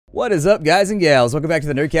What is up, guys and gals? Welcome back to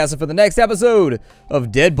the Nerdcastle for the next episode of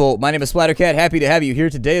Deadbolt. My name is Splattercat. Happy to have you here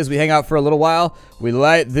today as we hang out for a little while. We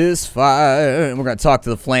light this fire, and we're going to talk to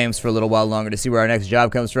the flames for a little while longer to see where our next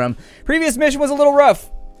job comes from. Previous mission was a little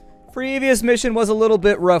rough. Previous mission was a little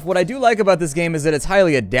bit rough. What I do like about this game is that it's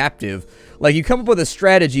highly adaptive. Like, you come up with a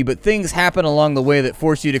strategy, but things happen along the way that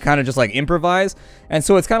force you to kind of just, like, improvise. And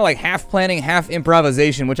so it's kind of like half planning, half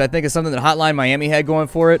improvisation, which I think is something that Hotline Miami had going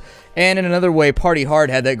for it. And in another way, Party Hard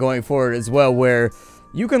had that going for it as well, where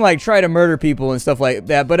you can, like, try to murder people and stuff like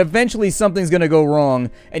that, but eventually something's going to go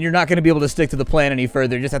wrong, and you're not going to be able to stick to the plan any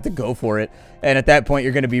further. You just have to go for it. And at that point,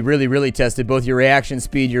 you're going to be really, really tested. Both your reaction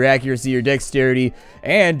speed, your accuracy, your dexterity,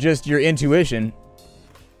 and just your intuition.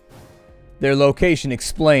 Their location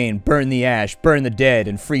explained. Burn the ash, burn the dead,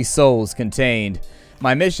 and free souls contained.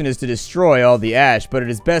 My mission is to destroy all the ash, but it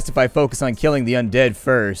is best if I focus on killing the undead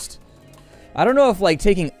first. I don't know if, like,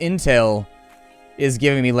 taking intel is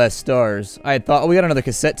giving me less stars. I had thought, oh, we got another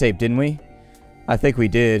cassette tape, didn't we? I think we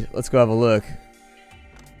did. Let's go have a look.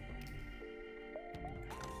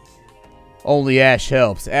 Only ash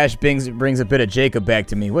helps. Ash brings a bit of Jacob back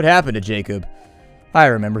to me. What happened to Jacob? I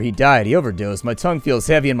remember, he died. He overdosed. My tongue feels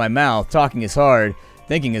heavy in my mouth. Talking is hard.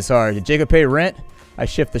 Thinking is hard. Did Jacob pay rent? I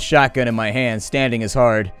shift the shotgun in my hand. Standing is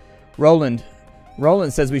hard. Roland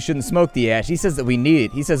says we shouldn't smoke the ash. He says that we need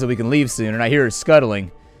it. He says that we can leave soon, and I hear her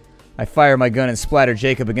scuttling. I fire my gun and splatter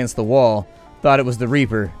Jacob against the wall. Thought it was the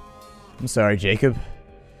Reaper. I'm sorry, Jacob.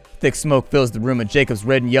 Thick smoke fills the room, and Jacob's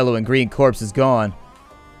red and yellow and green corpse is gone.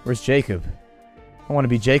 Where's Jacob? I want to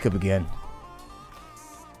be Jacob again.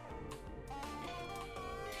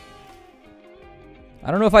 I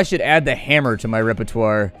don't know if I should add the hammer to my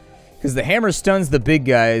repertoire, because the hammer stuns the big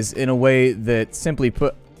guys in a way that, simply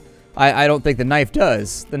put, I don't think the knife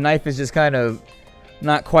does. The knife is just kind of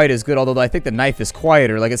not quite as good, although I think the knife is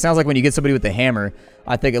quieter. Like, it sounds like when you get somebody with the hammer,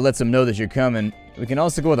 I think it lets them know that you're coming. We can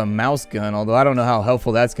also go with a mouse gun, although I don't know how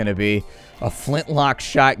helpful that's going to be. A flintlock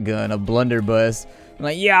shotgun, a blunderbuss. I'm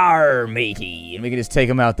like, yar, matey. And we can just take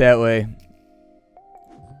them out that way.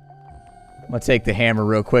 I'm going to take the hammer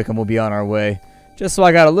real quick and we'll be on our way. Just so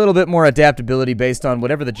I got a little bit more adaptability based on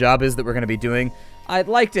whatever the job is that we're going to be doing. I'd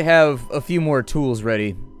like to have a few more tools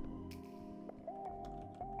ready.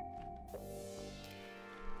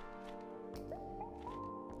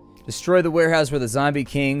 Destroy the warehouse where the zombie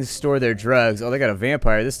kings store their drugs. Oh, they got a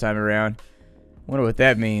vampire this time around. Wonder what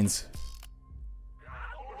that means.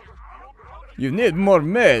 You need more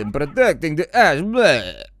men protecting the ash.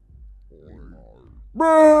 Bleh.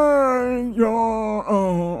 Burn your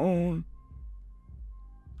own.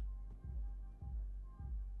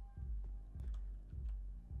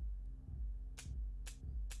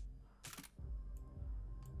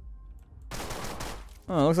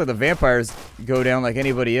 Oh, it looks like the vampires go down like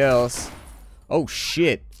anybody else. Oh,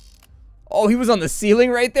 shit. Oh, he was on the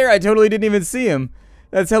ceiling right there? I totally didn't even see him.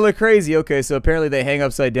 That's hella crazy. Okay, so apparently they hang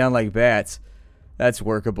upside down like bats. That's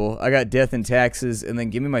workable. I got death and taxes, and then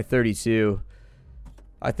give me my 32.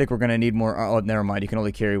 I think we're going to need more. Oh, never mind. You can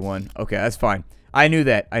only carry one. Okay, that's fine. I knew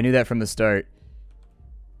that. I knew that from the start.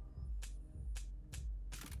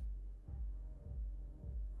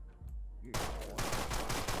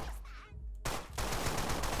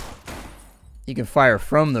 He can fire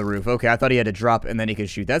from the roof. Okay, I thought he had to drop and then he could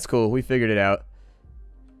shoot. That's cool. We figured it out.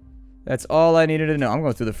 That's all I needed to know. I'm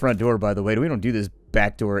going through the front door, by the way. We don't do this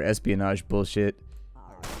backdoor espionage bullshit.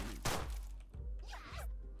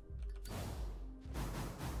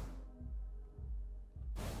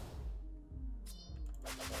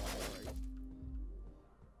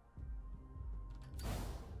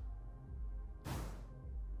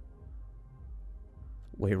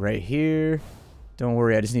 Wait right here. Don't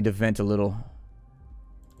worry, I just need to vent a little.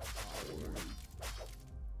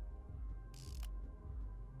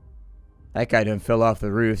 That guy done fell off the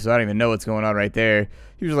roof, so I don't even know what's going on right there.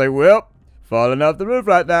 He was like, well, falling off the roof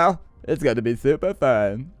right now. It's got to be super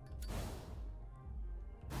fun.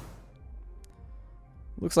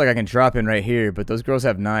 Looks like I can drop in right here, but those girls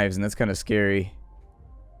have knives, and that's kind of scary.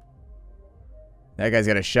 That guy's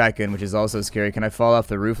got a shotgun, which is also scary. Can I fall off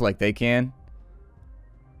the roof like they can?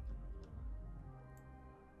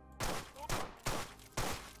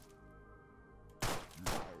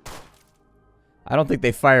 I don't think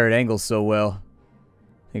they fire at angles so well.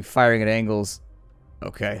 I think firing at angles...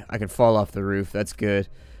 Okay, I can fall off the roof. That's good.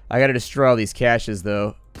 I gotta destroy all these caches,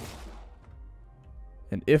 though.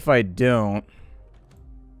 And if I don't...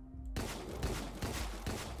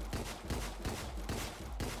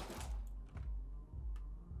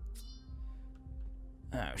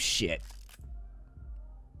 Oh, shit.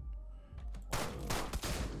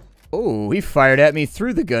 Oh, he fired at me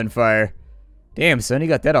through the gunfire. Damn, son, you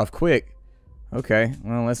got that off quick. Okay,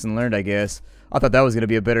 well, lesson learned, I guess. I thought that was going to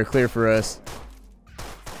be a better clear for us.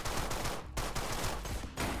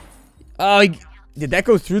 Oh, did that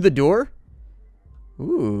go through the door?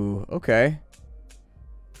 Ooh, okay.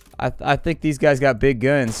 I think these guys got big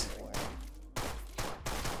guns.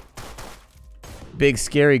 Big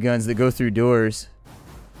scary guns that go through doors.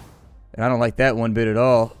 And I don't like that one bit at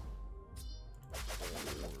all.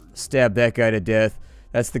 Stab that guy to death.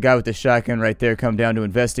 That's the guy with the shotgun right there. Come down to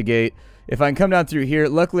investigate. If I can come down through here,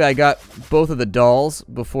 luckily I got both of the dolls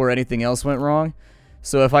before anything else went wrong.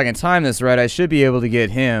 So if I can time this right, I should be able to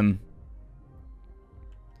get him.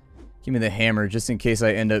 Give me the hammer just in case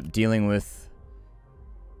I end up dealing with...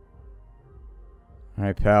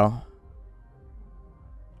 Alright, pal.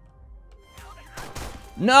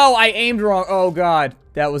 No, I aimed wrong. Oh, God.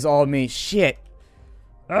 That was all me. Shit.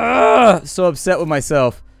 Ugh, so upset with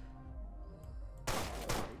myself.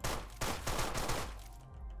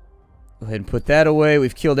 Go ahead and put that away.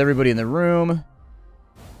 We've killed everybody in the room.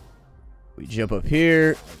 We jump up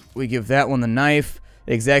here. We give that one the knife.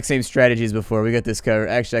 Exact same strategy as before. We got this covered.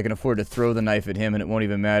 Actually, I can afford to throw the knife at him and it won't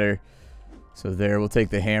even matter. So there, we'll take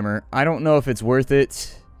the hammer. I don't know if it's worth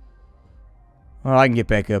it. Well, I can get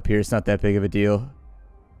back up here. It's not that big of a deal.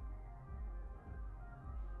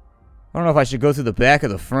 I don't know if I should go through the back or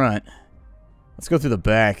the front. Let's go through the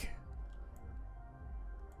back.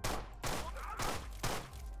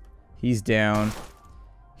 He's down.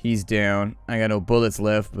 He's down. I got no bullets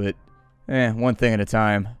left, but one thing at a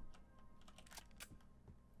time.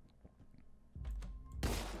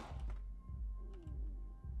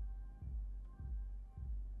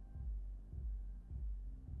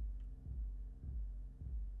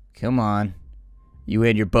 Come on. You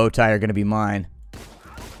and your bow tie are going to be mine.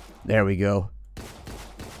 There we go.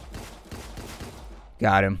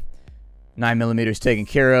 Got him. 9mm taken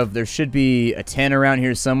care of. There should be a 10 around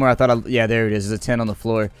here somewhere. I thought, yeah, there it is. There's a 10 on the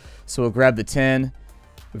floor. So we'll grab the 10.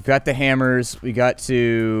 We've got the hammers. We got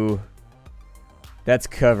to... That's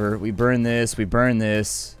cover. We burn this. We burn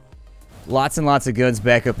this. Lots and lots of guns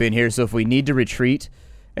back up in here. So if we need to retreat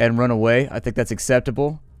and run away, I think that's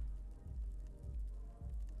acceptable.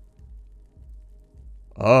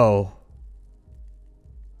 Oh.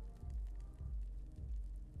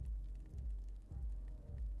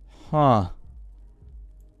 Huh.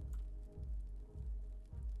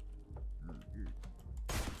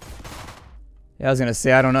 Yeah, I was gonna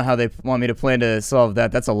say, I don't know how they want me to plan to solve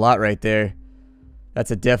that. That's a lot right there.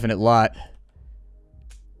 That's a definite lot.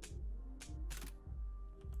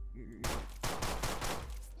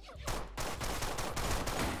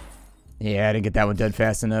 Yeah, I didn't get that one done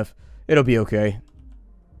fast enough. It'll be okay.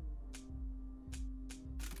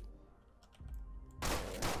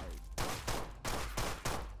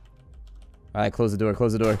 Alright, close the door,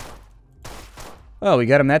 close the door. Oh, we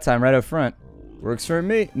got him that time right up front. Works for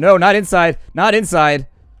me. No, not inside. Not inside.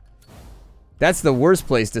 That's the worst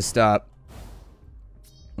place to stop.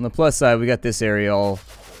 On the plus side, we got this area all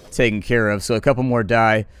taken care of. So a couple more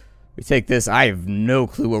die. We take this. I have no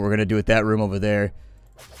clue what we're going to do with that room over there.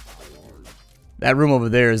 That room over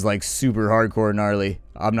there is like super hardcore gnarly.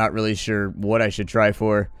 I'm not really sure what I should try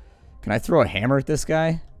for. Can I throw a hammer at this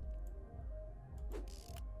guy?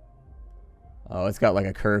 Oh, it's got like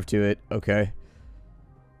a curve to it. Okay.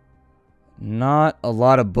 Not a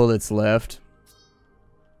lot of bullets left.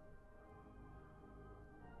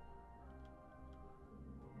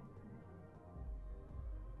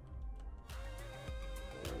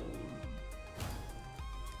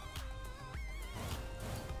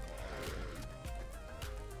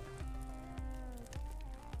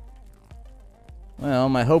 Well,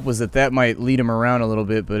 my hope was that that might lead him around a little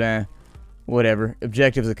bit, but whatever.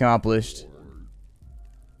 Objectives accomplished.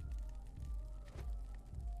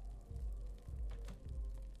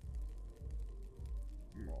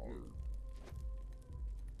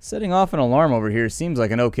 Setting off an alarm over here seems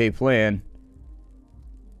like an okay plan.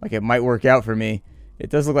 Like it might work out for me. It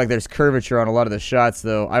does look like there's curvature on a lot of the shots,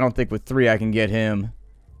 though. I don't think with 3 I can get him.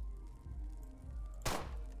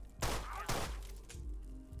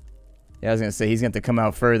 Yeah, I was going to say, he's going to have to come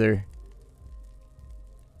out further.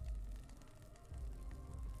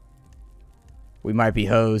 We might be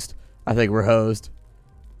hosed. I think we're hosed.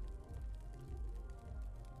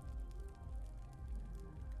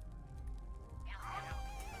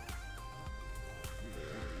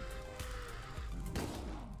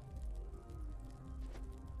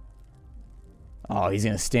 Oh, he's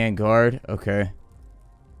going to stand guard? Okay.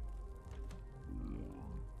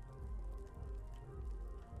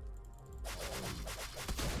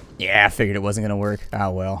 Yeah, I figured it wasn't going to work. Ah,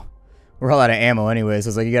 well. We're all out of ammo anyways. So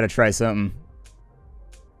I was like, you got to try something.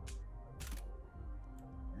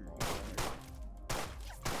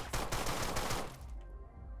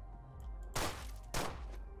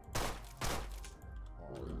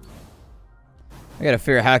 I gotta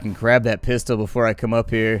figure out how I can grab that pistol before I come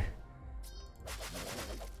up here.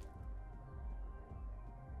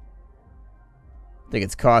 I think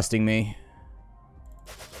it's costing me.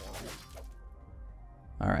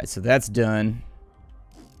 Alright, so that's done.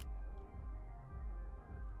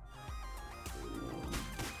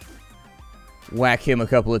 Whack him a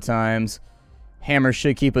couple of times. Hammer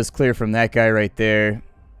should keep us clear from that guy right there.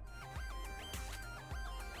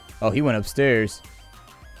 Oh, he went upstairs.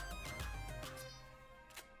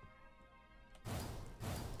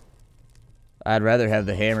 I'd rather have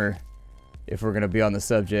the hammer if we're going to be on the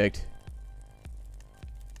subject.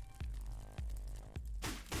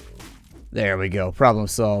 There we go. Problem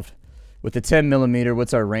solved. With the 10mm,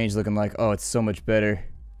 what's our range looking like? Oh, it's so much better.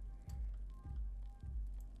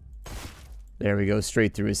 There we go.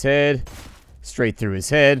 Straight through his head. Straight through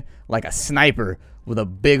his head. Like a sniper with a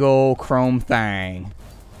big old chrome thing.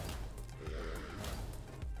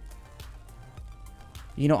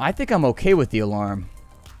 You know, I think I'm okay with the alarm.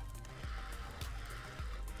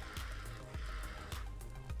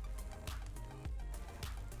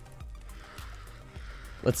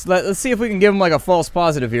 Let's see if we can give him like a false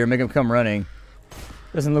positive here and make him come running.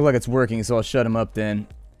 Doesn't look like it's working, so I'll shut him up then.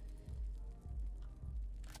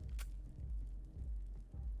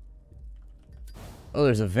 Oh,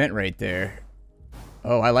 there's a vent right there.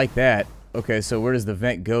 Oh, I like that. Okay, so where does the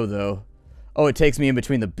vent go though? Oh, it takes me in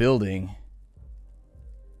between the building.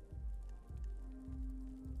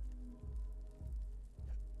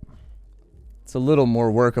 It's a little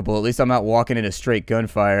more workable. At least I'm not walking into straight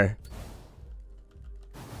gunfire.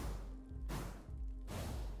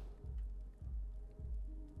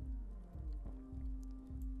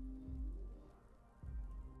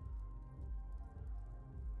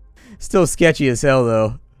 Still sketchy as hell,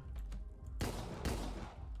 though.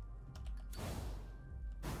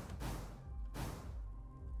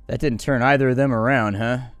 That didn't turn either of them around,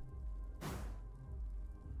 huh?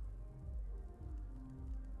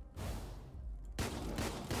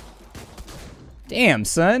 Damn,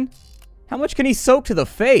 son. How much can he soak to the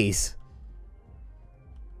face?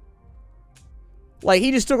 Like,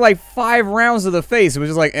 he just took like 5 rounds to the face. It was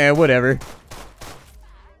just like, eh, whatever.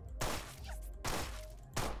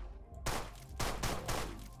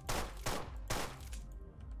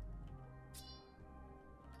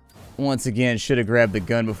 Once again, should have grabbed the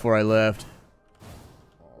gun before I left.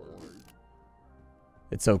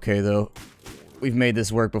 It's okay, though. We've made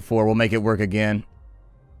this work before. We'll make it work again.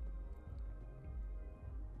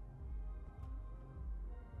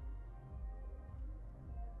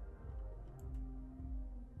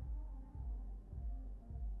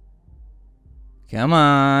 Come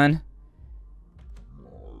on.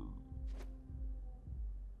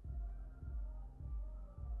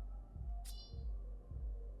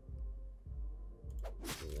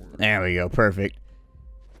 There we go. Perfect.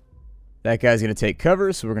 That guy's going to take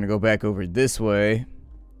cover, so we're going to go back over this way.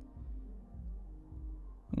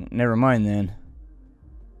 Never mind then.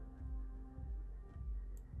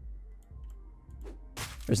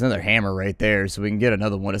 There's another hammer right there, so we can get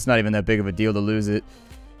another one. It's not even that big of a deal to lose it.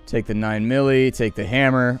 Take the 9mm, take the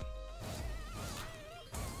hammer.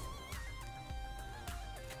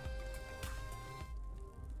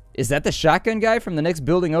 Is that the shotgun guy from the next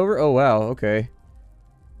building over? Oh, wow. Okay.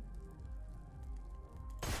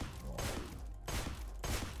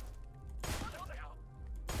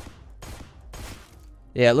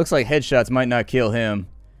 Yeah, it looks like headshots might not kill him.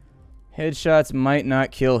 Headshots might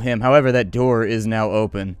not kill him. However, that door is now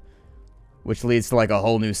open, which leads to like a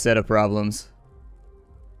whole new set of problems.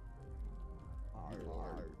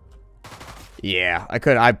 Yeah,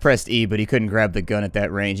 I pressed E, but he couldn't grab the gun at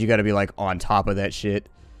that range. You gotta be like on top of that shit.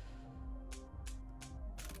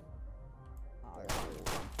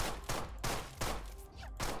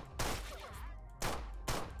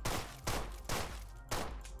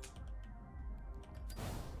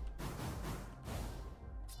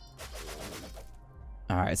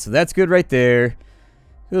 Alright, so that's good right there.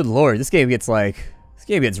 Good lord, this game gets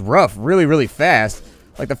rough really, really fast.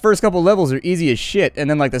 Like, the first couple levels are easy as shit, and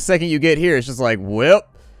then, like, the second you get here, it's just like, well,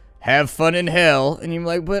 have fun in hell. And you're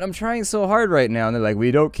like, but I'm trying so hard right now. And they're like,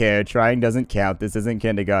 we don't care. Trying doesn't count. This isn't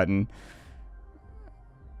kindergarten.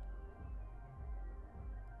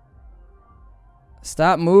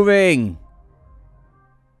 Stop moving.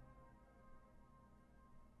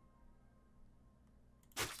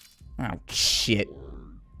 Oh, shit.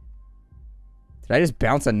 Did I just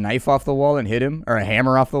bounce a knife off the wall and hit him? Or a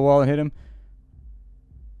hammer off the wall and hit him?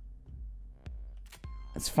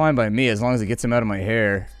 That's fine by me as long as it gets him out of my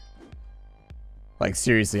hair. Like,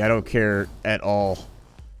 seriously, I don't care at all.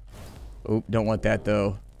 Oop, don't want that,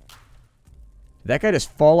 though. Did that guy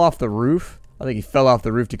just fall off the roof? I think he fell off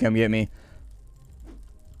the roof to come get me.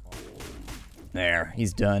 There,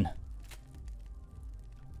 he's done.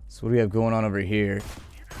 So what do we have going on over here?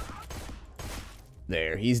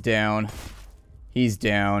 There, he's down. He's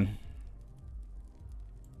down.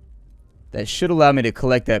 That should allow me to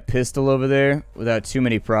collect that pistol over there without too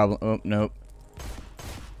many problems. Oh, nope.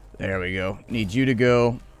 There we go. Need you to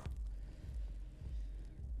go.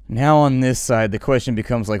 Now on this side, the question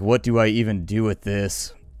becomes like, what do I even do with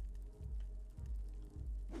this?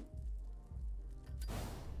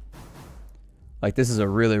 Like, this is a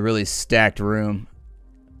really, really stacked room.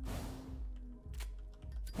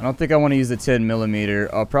 I don't think I want to use the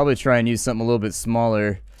 10mm. I'll probably try and use something a little bit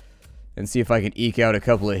smaller and see if I can eke out a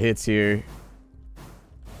couple of hits here.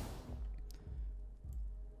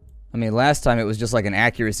 I mean, last time it was just like an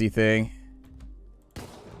accuracy thing.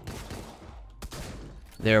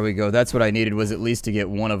 There we go. That's what I needed, was at least to get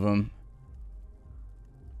one of them.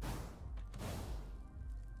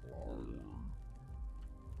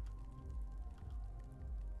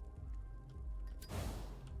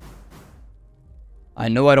 I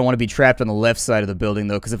know I don't want to be trapped on the left side of the building,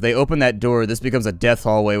 though, because if they open that door, this becomes a death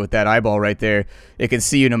hallway with that eyeball right there. It can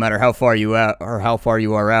see you no matter how far you out or how far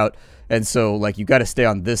you are out. And so, like, you got to stay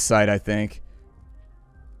on this side, I think.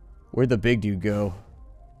 Where'd the big dude go?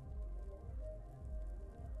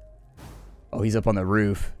 Oh, he's up on the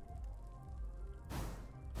roof.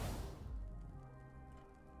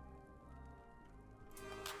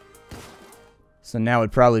 So now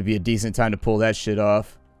would probably be a decent time to pull that shit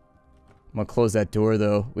off. I'm gonna close that door,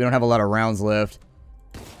 though. We don't have a lot of rounds left.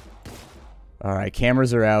 Alright,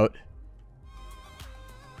 cameras are out.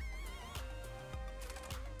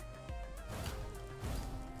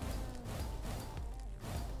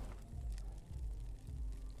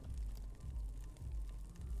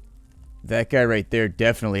 That guy right there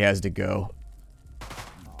definitely has to go.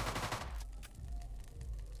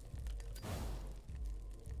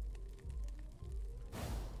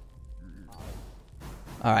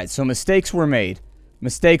 Alright, so mistakes were made.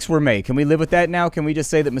 Mistakes were made. Can we live with that now? Can we just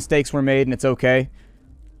say that mistakes were made and it's okay?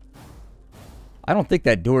 I don't think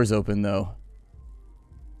that door's open, though.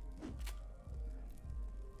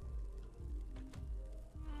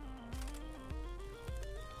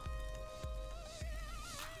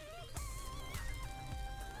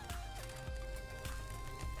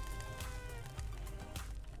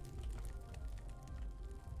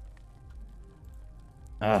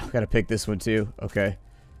 Oh, gotta pick this one too. Okay.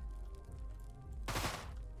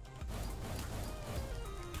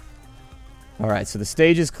 Alright, so the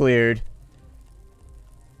stage is cleared.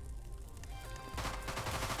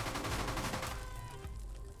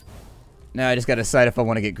 Now I just gotta decide if I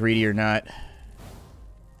want to get greedy or not.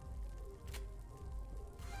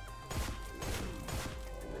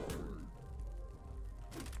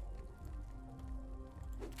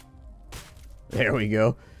 There we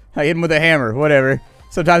go. I hit him with a hammer. Whatever.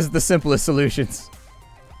 Sometimes it's the simplest solutions.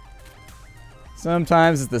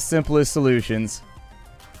 Sometimes it's the simplest solutions.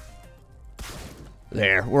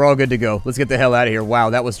 There, we're all good to go. Let's get the hell out of here. Wow,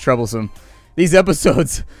 that was troublesome. These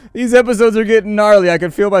episodes are getting gnarly. I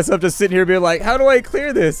can feel myself just sitting here being like, how do I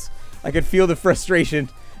clear this? I can feel the frustration.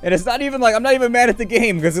 And it's not even like, I'm not even mad at the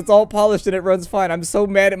game because it's all polished and it runs fine. I'm so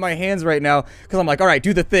mad at my hands right now because I'm like, all right,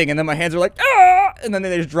 do the thing. And then my hands are like, ah! And then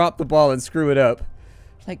they just drop the ball and screw it up.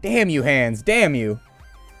 Like, damn you hands, damn you.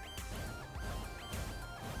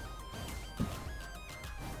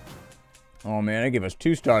 Oh man, I give us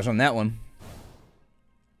 2 stars on that one.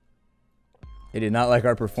 They did not like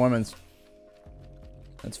our performance.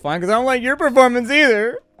 That's fine, because I don't like your performance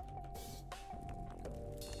either.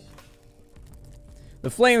 The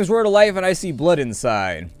flames roar to life and I see blood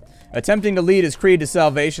inside. Attempting to lead his creed to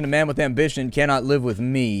salvation, a man with ambition cannot live with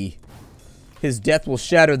me. His death will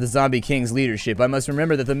shatter the Zombie King's leadership. I must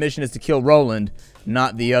remember that the mission is to kill Roland,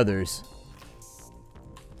 not the others.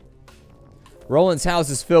 Roland's house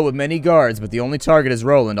is filled with many guards, but the only target is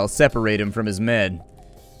Roland. I'll separate him from his men.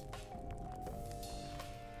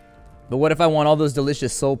 But what if I want all those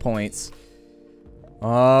delicious soul points?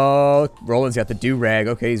 Oh, Roland's got the do-rag.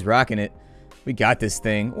 Okay, he's rocking it. We got this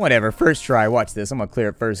thing. Whatever, first try. Watch this. I'm gonna clear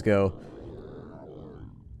it first go.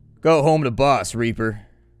 Go home to boss, Reaper.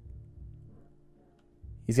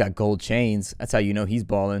 He's got gold chains. That's how you know he's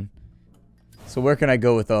balling. So where can I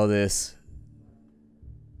go with all this?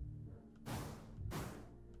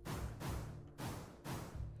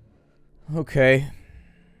 Okay.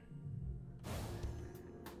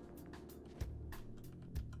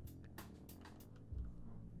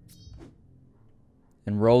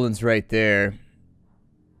 And Roland's right there.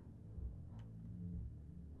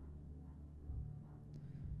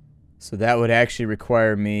 So that would actually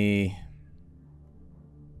require me...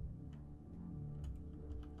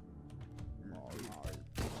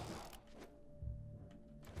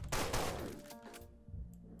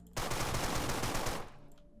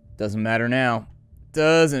 Doesn't matter now.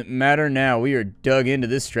 Doesn't matter now. We are dug into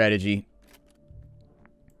this strategy.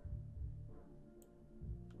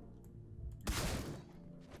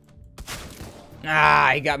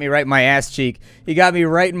 Ah, he got me right in my ass cheek. He got me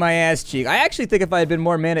right in my ass cheek. I actually think if I had been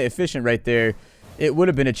more mana efficient right there, it would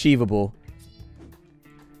have been achievable.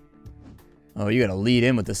 Oh, you gotta lead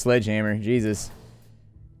in with the sledgehammer. Jesus.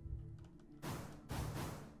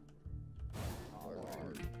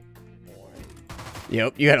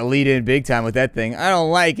 Yep, you gotta lead in big time with that thing. I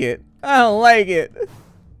don't like it. I don't like it.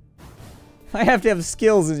 I have to have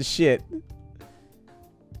skills and shit.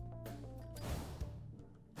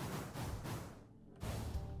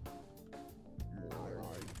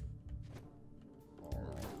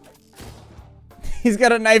 He's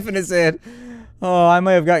got a knife in his head. Oh, I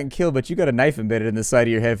might have gotten killed, but you got a knife embedded in the side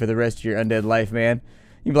of your head for the rest of your undead life, man.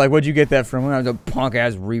 You'd be like, where'd you get that from? I was a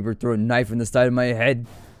punk-ass Reaper throw a knife in the side of my head.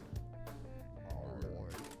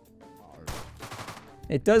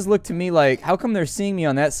 It does look to me like, how come they're seeing me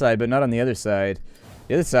on that side, but not on the other side?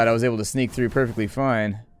 The other side I was able to sneak through perfectly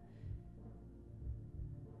fine.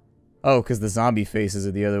 Oh, because the zombie faces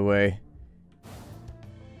are the other way.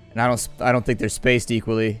 And I don't think they're spaced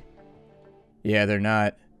equally. Yeah, they're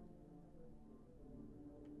not.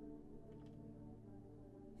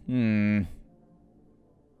 I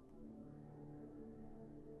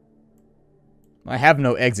have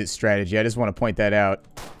no exit strategy. I just want to point that out.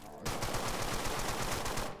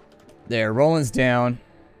 There, Roland's down.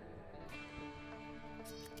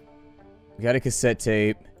 We got a cassette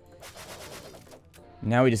tape.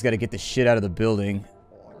 Now we just got to get the shit out of the building.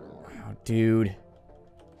 Oh, dude.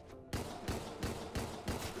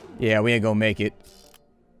 Yeah, we ain't gonna make it.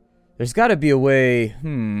 There's got to be a way.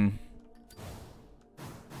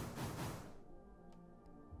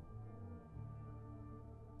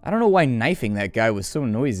 I don't know why knifing that guy was so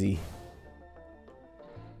noisy.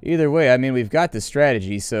 Either way, I mean, we've got the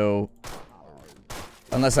strategy, so...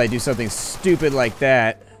 Unless I do something stupid like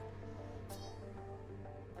that.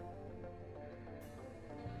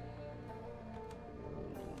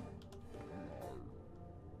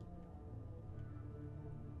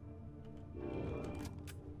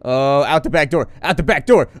 Oh, out the back door! Out the back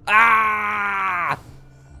door! Ah!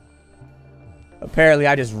 Apparently,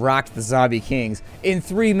 I just rocked the zombie kings. In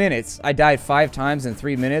 3 minutes. I died 5 times in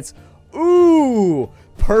 3 minutes. Ooh!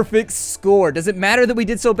 Perfect score. Does it matter that we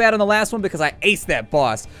did so bad on the last one? Because I aced that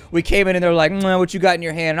boss. We came in and they're like, what you got in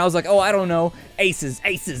your hand? And I was like, oh, I don't know. Aces,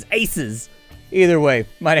 aces, aces. Either way,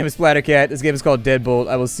 my name is Splattercat. This game is called Deadbolt.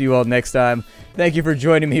 I will see you all next time. Thank you for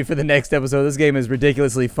joining me for the next episode. This game is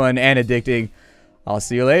ridiculously fun and addicting. I'll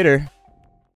see you later.